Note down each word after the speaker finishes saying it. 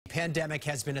Pandemic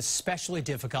has been especially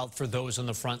difficult for those on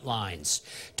the front lines.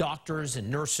 Doctors and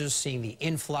nurses seeing the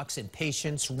influx in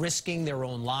patients, risking their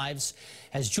own lives.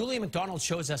 As Julia McDonald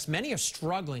shows us, many are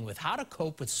struggling with how to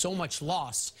cope with so much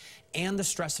loss and the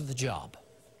stress of the job.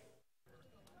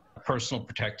 Personal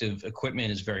protective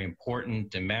equipment is very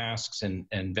important, and masks and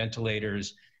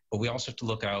ventilators. But we also have to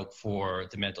look out for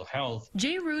the mental health.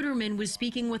 Jay Ruderman was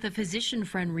speaking with a physician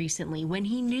friend recently when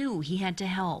he knew he had to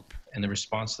help. And the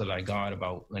response that I got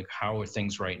about how are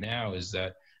things right now is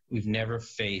that we've never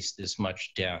faced this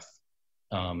much death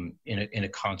in a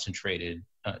concentrated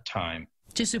time.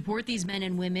 To support these men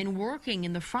and women working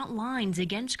in the front lines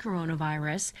against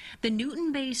coronavirus, the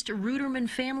Newton-based Ruderman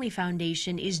Family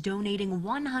Foundation is donating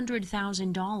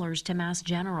 $100,000 to Mass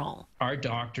General. Our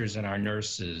doctors and our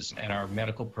nurses and our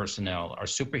medical personnel are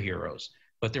superheroes,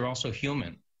 but they're also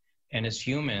human. And as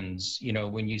humans, you know,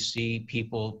 when you see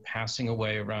people passing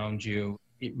away around you,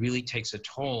 it really takes a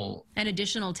toll. An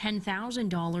additional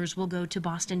 $10,000 will go to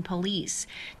Boston Police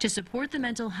to support the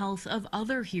mental health of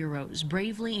other heroes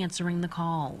bravely answering the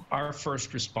call. Our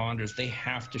first responders, they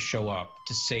have to show up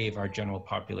to save our general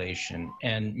population.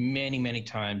 And many, many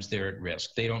times they're at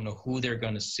risk. They don't know who they're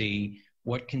going to see,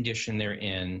 what condition they're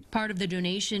in. Part of the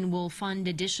donation will fund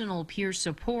additional peer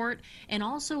support and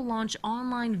also launch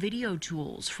online video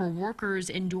tools for workers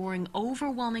enduring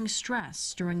overwhelming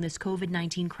stress during this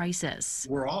COVID-19 crisis.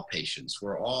 We're all patients,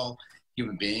 we're all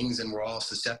human beings, and we're all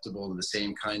susceptible to the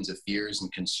same kinds of fears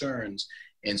and concerns.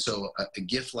 And so a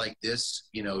gift like this,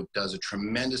 you know, does a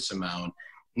tremendous amount,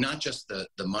 not just the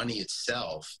money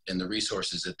itself and the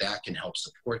resources that can help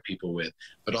support people with,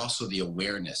 but also the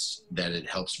awareness that it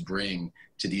helps bring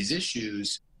to these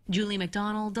issues. Julie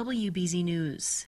McDonald, WBZ News.